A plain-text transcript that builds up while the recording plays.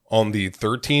On the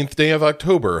 13th day of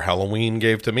October, Halloween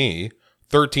gave to me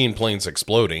 13 planes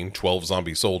exploding, 12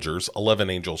 zombie soldiers, 11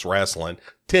 angels wrestling,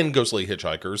 10 ghostly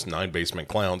hitchhikers, 9 basement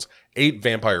clowns, 8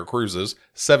 vampire cruises,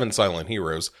 7 silent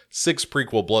heroes, 6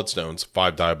 prequel bloodstones,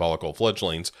 5 diabolical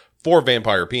fledglings, 4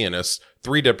 vampire pianists,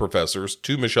 3 dead professors,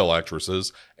 2 Michelle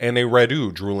actresses, and a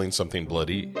Radu drooling something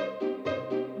bloody.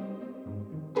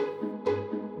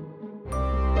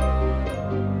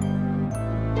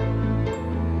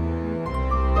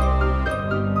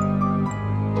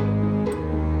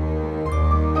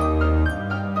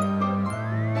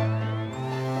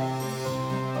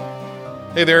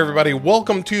 Hey there, everybody.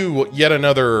 Welcome to yet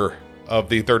another of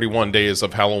the 31 days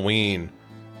of Halloween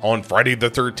on Friday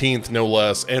the 13th, no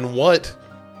less. And what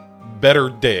better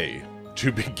day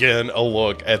to begin a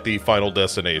look at the Final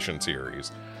Destination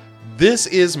series. This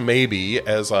is maybe,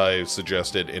 as I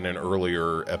suggested in an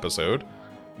earlier episode,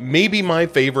 maybe my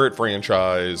favorite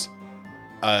franchise.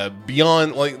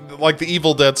 Beyond, like the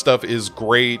Evil Dead stuff is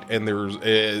great, and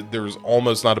there's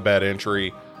almost not a bad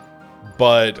entry.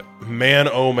 But man,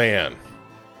 oh man,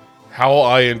 how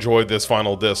I enjoyed this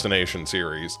Final Destination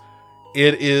series.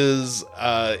 It is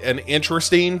an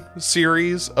interesting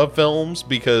series of films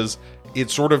because it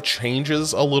sort of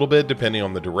changes a little bit depending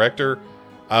on the director.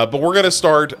 But we're going to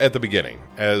start at the beginning,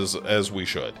 as we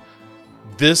should.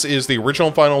 This is the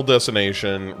original Final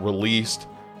Destination, released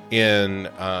in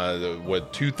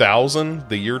 2000,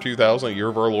 the year 2000, year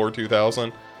of our Lord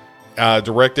 2000.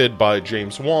 Directed by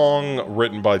James Wong,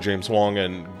 written by James Wong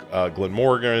and Glenn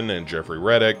Morgan and Jeffrey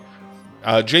Reddick.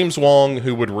 James Wong,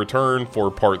 who would return for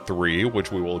part 3,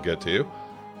 which we will get to,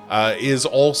 is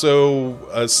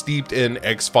also steeped in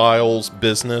X-Files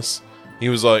business. He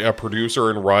was a producer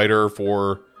and writer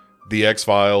for the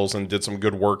X-Files and did some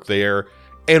good work there.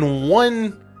 And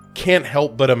one can't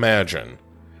help but imagine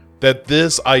that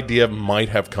this idea might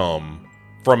have come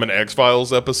from an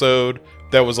X-Files episode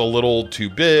that was a little too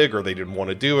big, or they didn't want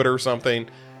to do it or something.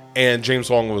 And James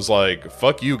Wong was like,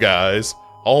 fuck you guys,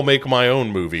 I'll make my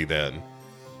own movie then.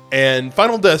 And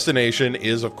Final Destination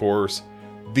is, of course,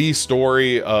 the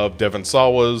story of Devon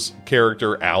Sawa's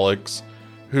character, Alex,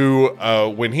 who,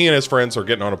 when he and his friends are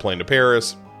getting on a plane to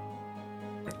Paris,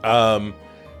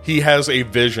 he has a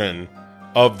vision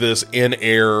of this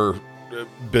in-air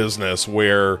business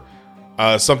where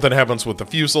something happens with the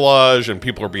fuselage and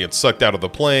people are being sucked out of the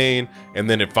plane, and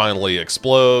then it finally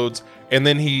explodes. And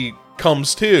then he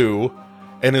comes to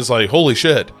and is like, holy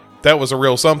shit, that was a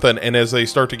real something. And as they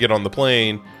start to get on the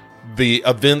plane, the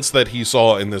events that he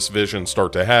saw in this vision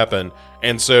start to happen.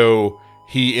 And so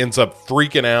he ends up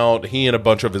freaking out. He and a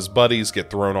bunch of his buddies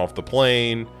get thrown off the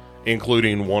plane,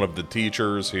 including one of the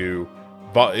teachers who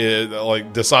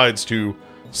decides to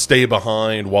stay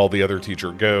behind while the other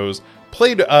teacher goes.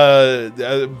 Played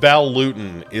Val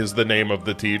Lewton is the name of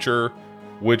the teacher,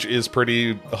 which is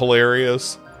pretty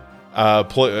hilarious.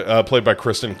 Played by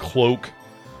Kristen Cloak.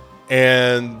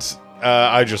 And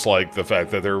I just like the fact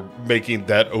that they're making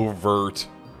that overt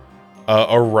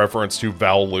a reference to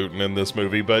Val Lewton in this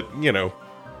movie. But, you know,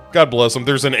 God bless them.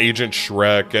 There's an Agent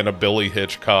Shrek and a Billy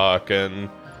Hitchcock, and,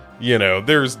 you know,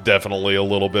 there's definitely a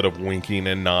little bit of winking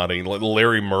and nodding.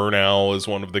 Larry Murnau is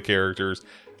one of the characters.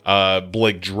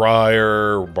 Blake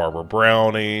Dreyer, Barbara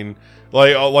Browning.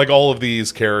 Like all of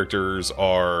these characters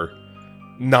are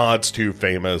nods to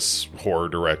famous horror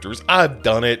directors. I've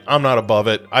done it. I'm not above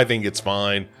it. I think it's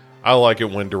fine. I like it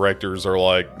when directors are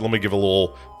like, let me give a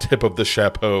little tip of the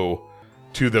chapeau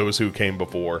to those who came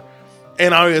before.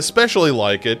 And I especially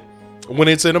like it when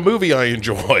it's in a movie I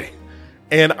enjoy.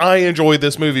 And I enjoy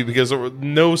this movie because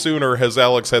no sooner has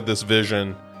Alex had this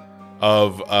vision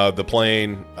of the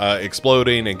plane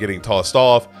exploding and getting tossed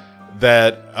off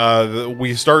that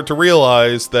we start to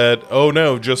realize that, oh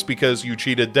no, just because you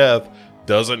cheated death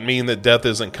doesn't mean that death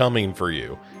isn't coming for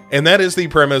you. And that is the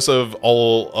premise of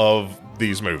all of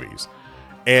these movies.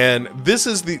 And this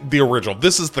is the original.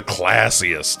 This is the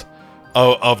classiest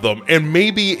of them. And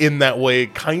maybe in that way,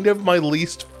 kind of my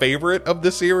least favorite of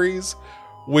the series,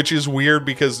 which is weird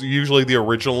because usually the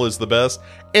original is the best.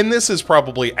 And this is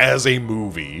probably, as a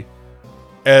movie,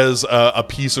 as a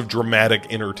piece of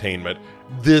dramatic entertainment,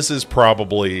 this is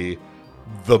probably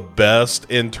the best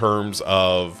in terms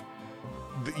of,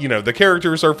 you know, the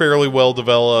characters are fairly well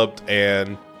developed,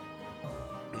 and,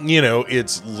 you know,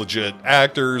 it's legit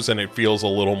actors, and it feels a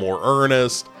little more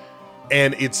earnest,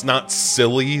 and it's not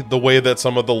silly the way that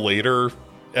some of the later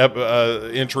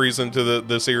entries into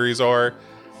the series are.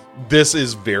 This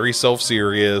is very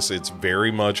self-serious. It's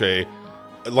very much a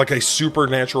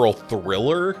supernatural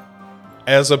thriller,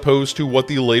 as opposed to what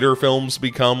the later films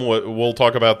become. We'll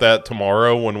talk about that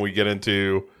tomorrow when we get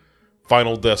into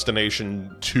Final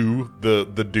Destination 2,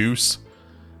 the Deuce.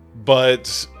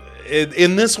 But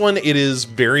in this one, it is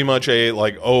very much a,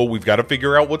 like, oh, we've got to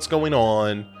figure out what's going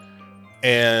on.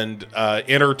 And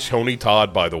enter Tony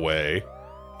Todd, by the way,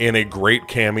 in a great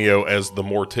cameo as the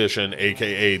Mortician,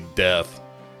 a.k.a. Death,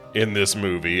 in this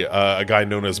movie. A guy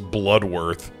known as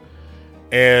Bloodworth.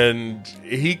 And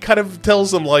he kind of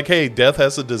tells them, like, hey, Death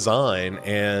has a design,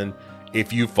 and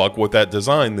if you fuck with that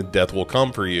design, then Death will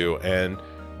come for you. And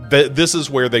this is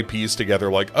where they piece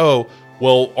together, like, oh,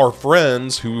 well, our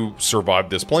friends who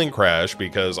survived this plane crash,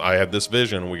 because I had this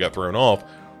vision and we got thrown off,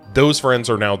 those friends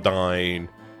are now dying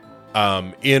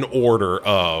in order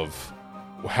of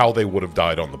how they would have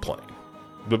died on the plane,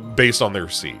 based on their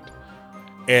seat.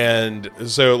 And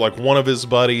so, like, one of his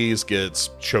buddies gets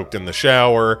choked in the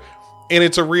shower, and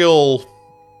it's a real,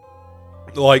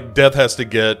 like, Death has to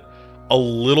get a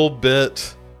little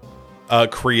bit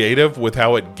creative with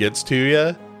how it gets to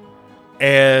you.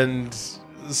 And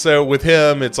so with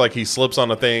him, it's like he slips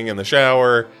on a thing in the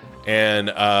shower, and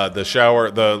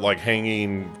the like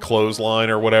hanging clothesline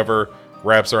or whatever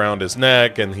wraps around his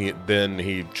neck, and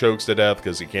he chokes to death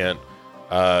because he can't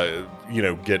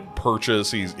get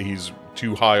purchase. He's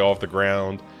too high off the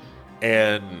ground.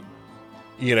 And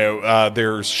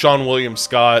there's Sean William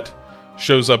Scott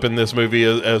shows up in this movie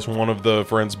as one of the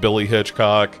friends, Billy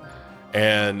Hitchcock,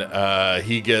 and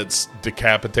he gets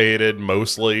decapitated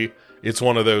mostly. It's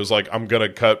one of those, like, I'm gonna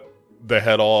cut the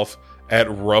head off at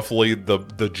roughly the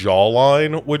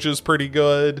jawline, which is pretty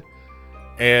good.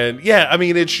 And yeah, I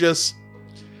mean, it's just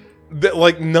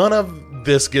like, none of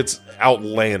this gets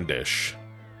outlandish.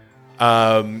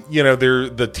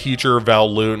 The teacher,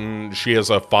 Val Luton, she has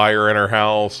a fire in her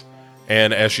house,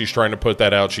 and as she's trying to put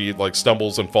that out, she, like,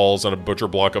 stumbles and falls, and a butcher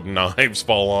block of knives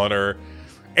fall on her.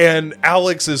 And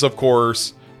Alex is, of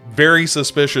course, very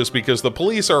suspicious because the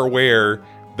police are aware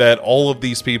that all of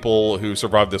these people who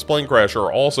survived this plane crash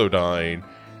are also dying,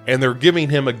 and they're giving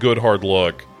him a good hard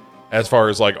look as far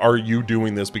as, like, are you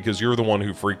doing this because you're the one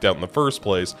who freaked out in the first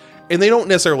place? And they don't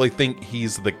necessarily think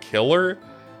he's the killer,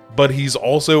 but he's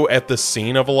also at the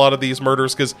scene of a lot of these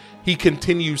murders, because he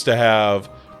continues to have,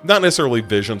 not necessarily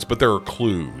visions, but there are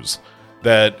clues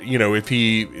that, if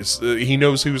he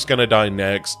knows who's going to die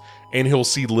next, and he'll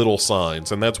see little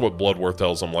signs. And that's what Bloodworth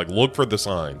tells him, like, look for the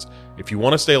signs. If you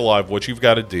want to stay alive, what you've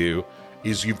got to do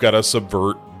is you've got to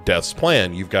subvert Death's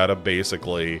plan. You've got to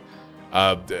basically,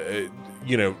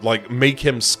 make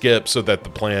him skip so that the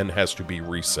plan has to be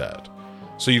reset.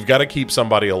 So you've got to keep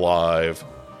somebody alive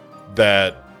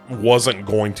that wasn't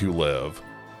going to live.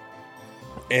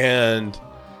 And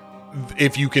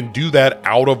if you can do that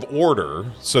out of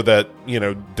order so that,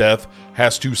 Death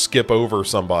has to skip over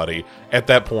somebody, at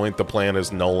that point the plan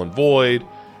is null and void.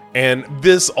 And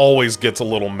this always gets a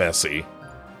little messy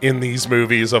in these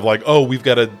movies of, like, oh, we've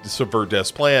got to subvert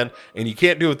Death's plan, and you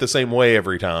can't do it the same way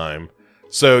every time.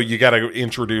 So you got to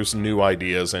introduce new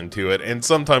ideas into it, and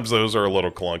sometimes those are a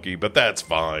little clunky, but that's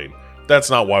fine. That's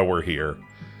not why we're here.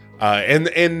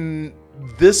 And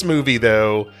this movie,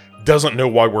 though, doesn't know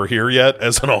why we're here yet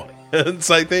as an audience,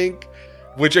 I think,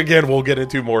 which, again, we'll get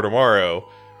into more tomorrow.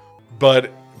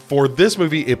 But for this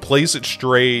movie, it plays it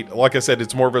straight. Like I said,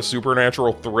 it's more of a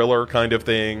supernatural thriller kind of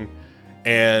thing.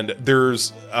 And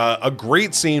there's a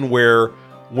great scene where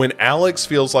when Alex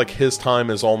feels like his time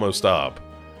is almost up,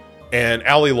 and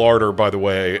Ali Larter, by the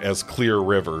way, as Clear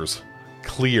Rivers,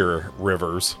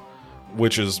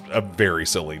 which is a very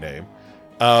silly name.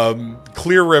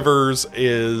 Clear Rivers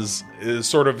is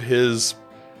sort of his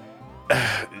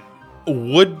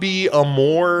would-be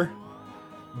amour,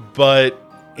 but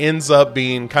ends up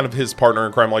being kind of his partner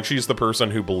in crime. Like, she's the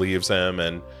person who believes him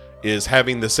and is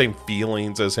having the same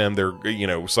feelings as him.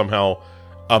 They're, somehow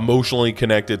emotionally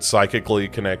connected, psychically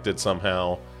connected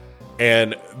somehow.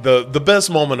 And the best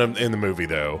moment in the movie,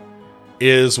 though,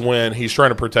 is when he's trying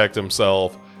to protect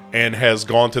himself and has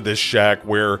gone to this shack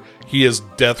where he has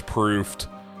death-proofed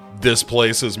this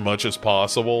place as much as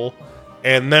possible.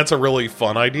 And that's a really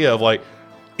fun idea of, like,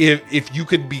 if you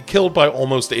could be killed by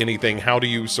almost anything, how do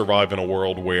you survive in a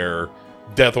world where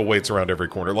death awaits around every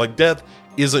corner? Like, death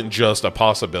isn't just a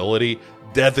possibility.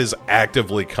 Death is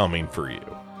actively coming for you.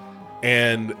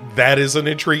 And that is an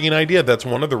intriguing idea. That's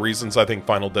one of the reasons I think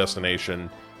Final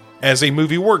Destination as a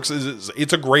movie works.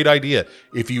 It's a great idea.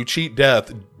 If you cheat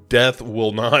death, death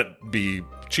will not be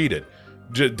cheated.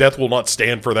 Death will not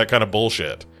stand for that kind of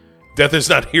bullshit. Death is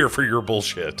not here for your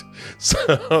bullshit.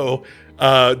 So,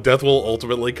 death will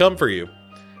ultimately come for you.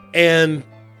 And,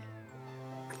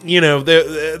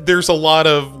 there's a lot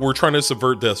of, we're trying to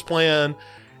subvert Death's plan.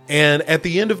 And at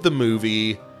the end of the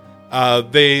movie,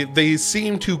 They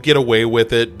seem to get away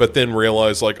with it, but then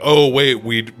realize like, oh wait,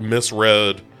 we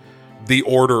misread the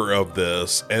order of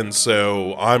this, and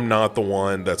so I'm not the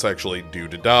one that's actually due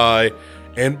to die.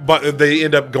 But they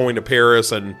end up going to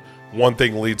Paris, and one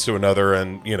thing leads to another,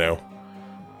 and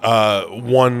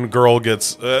one girl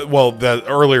gets that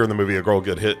earlier in the movie, a girl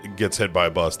gets hit by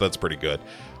a bus. That's pretty good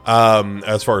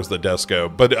as far as the deaths go,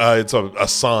 but it's a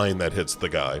sign that hits the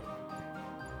guy.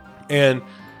 And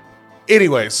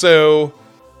anyway, so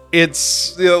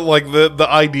it's like the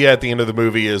idea at the end of the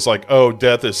movie is like, oh,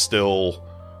 Death is still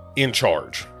in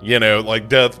charge. Like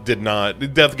Death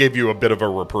gave you a bit of a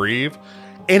reprieve,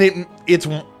 and it's.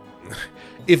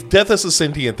 If Death is a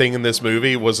sentient thing in this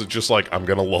movie, was it just like, I'm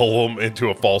going to lull them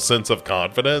into a false sense of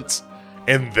confidence,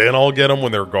 and then I'll get them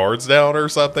when their guard's down or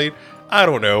something? I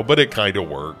don't know, but it kind of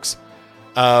works.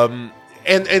 And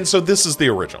so this is the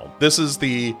original. This is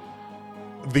the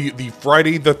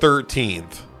Friday the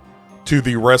 13th to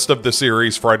the rest of the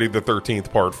series, Friday the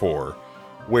 13th Part 4,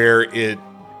 where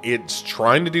it's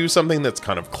trying to do something that's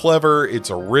kind of clever, it's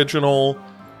original.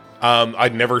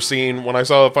 I'd never seen, when I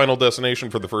saw Final Destination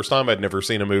for the first time, I'd never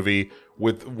seen a movie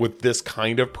with this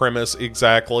kind of premise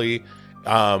exactly.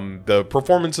 The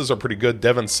performances are pretty good.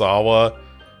 Devon Sawa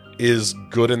is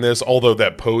good in this, although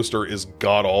that poster is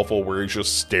god-awful where he's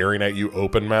just staring at you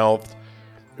open-mouthed.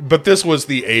 But this was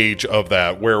the age of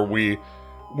that, where we're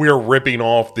ripping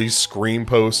off the Scream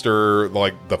poster,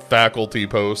 like the Faculty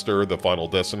poster, the Final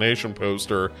Destination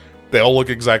poster. They all look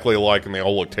exactly alike, and they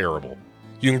all look terrible.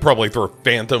 You can probably throw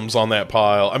Phantoms on that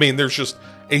pile. I mean, there's just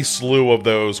a slew of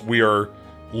those. We are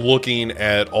looking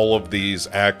at all of these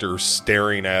actors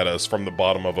staring at us from the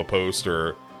bottom of a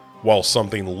poster while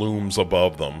something looms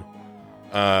above them.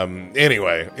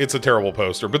 Anyway, it's a terrible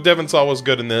poster. But Devon Sawa's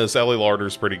good in this. Ellie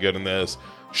Larder's pretty good in this.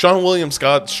 Sean William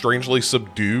Scott, strangely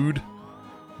subdued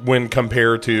when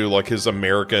compared to like his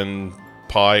American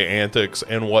Pie antics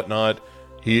and whatnot.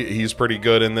 He's pretty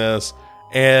good in this.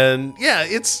 And yeah,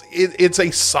 it's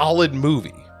a solid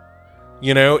movie.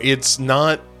 It's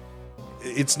not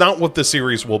what the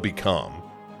series will become,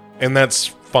 and that's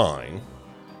fine.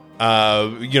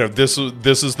 This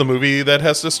is the movie that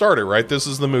has to start it, right? This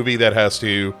is the movie that has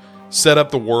to set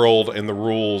up the world and the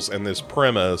rules and this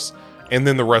premise, and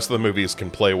then the rest of the movies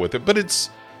can play with it. But it's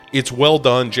well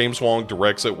done. James Wong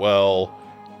directs it well.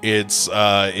 It's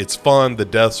fun. The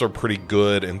deaths are pretty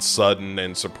good and sudden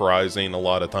and surprising a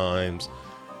lot of times.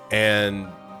 And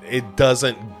it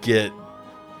doesn't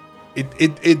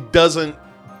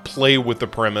play with the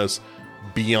premise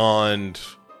beyond,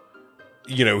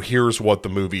 here's what the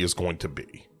movie is going to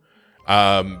be.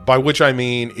 By which I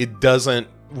mean, it doesn't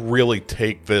really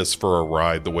take this for a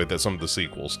ride the way that some of the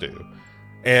sequels do.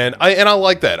 And I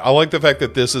like that. I like the fact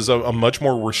that this is a much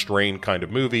more restrained kind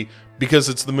of movie, because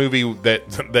it's the movie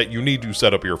that you need to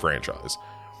set up your franchise.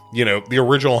 The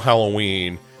original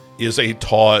Halloween is a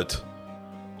taut,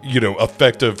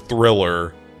 effective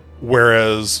thriller,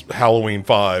 whereas Halloween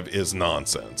 5 is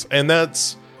nonsense. And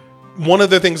that's one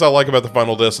of the things I like about the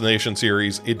Final Destination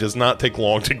series. It does not take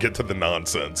long to get to the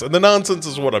nonsense. And the nonsense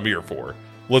is what I'm here for.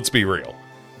 Let's be real.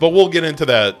 But we'll get into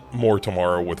that more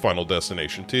tomorrow with Final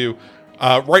Destination 2.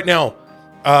 Right now,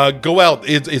 go out.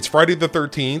 It's Friday the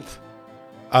 13th.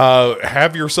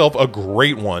 Have yourself a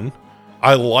great one.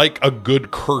 I like a good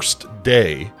cursed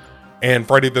day. And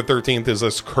Friday the 13th is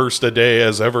as cursed a day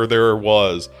as ever there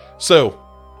was. So,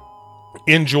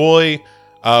 enjoy.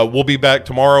 We'll be back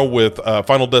tomorrow with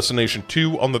Final Destination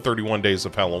 2 on the 31 Days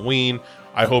of Halloween.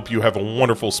 I hope you have a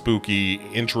wonderful, spooky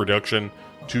introduction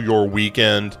to your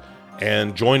weekend.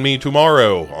 And join me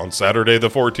tomorrow on Saturday the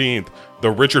 14th, the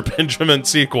Richard Benjamin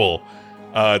sequel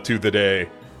to the day.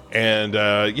 And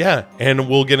and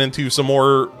we'll get into some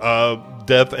more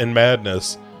death and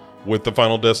madness with the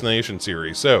Final Destination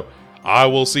series. So, I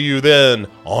will see you then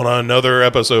on another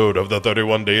episode of the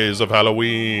 31 Days of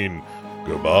Halloween.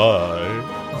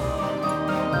 Goodbye.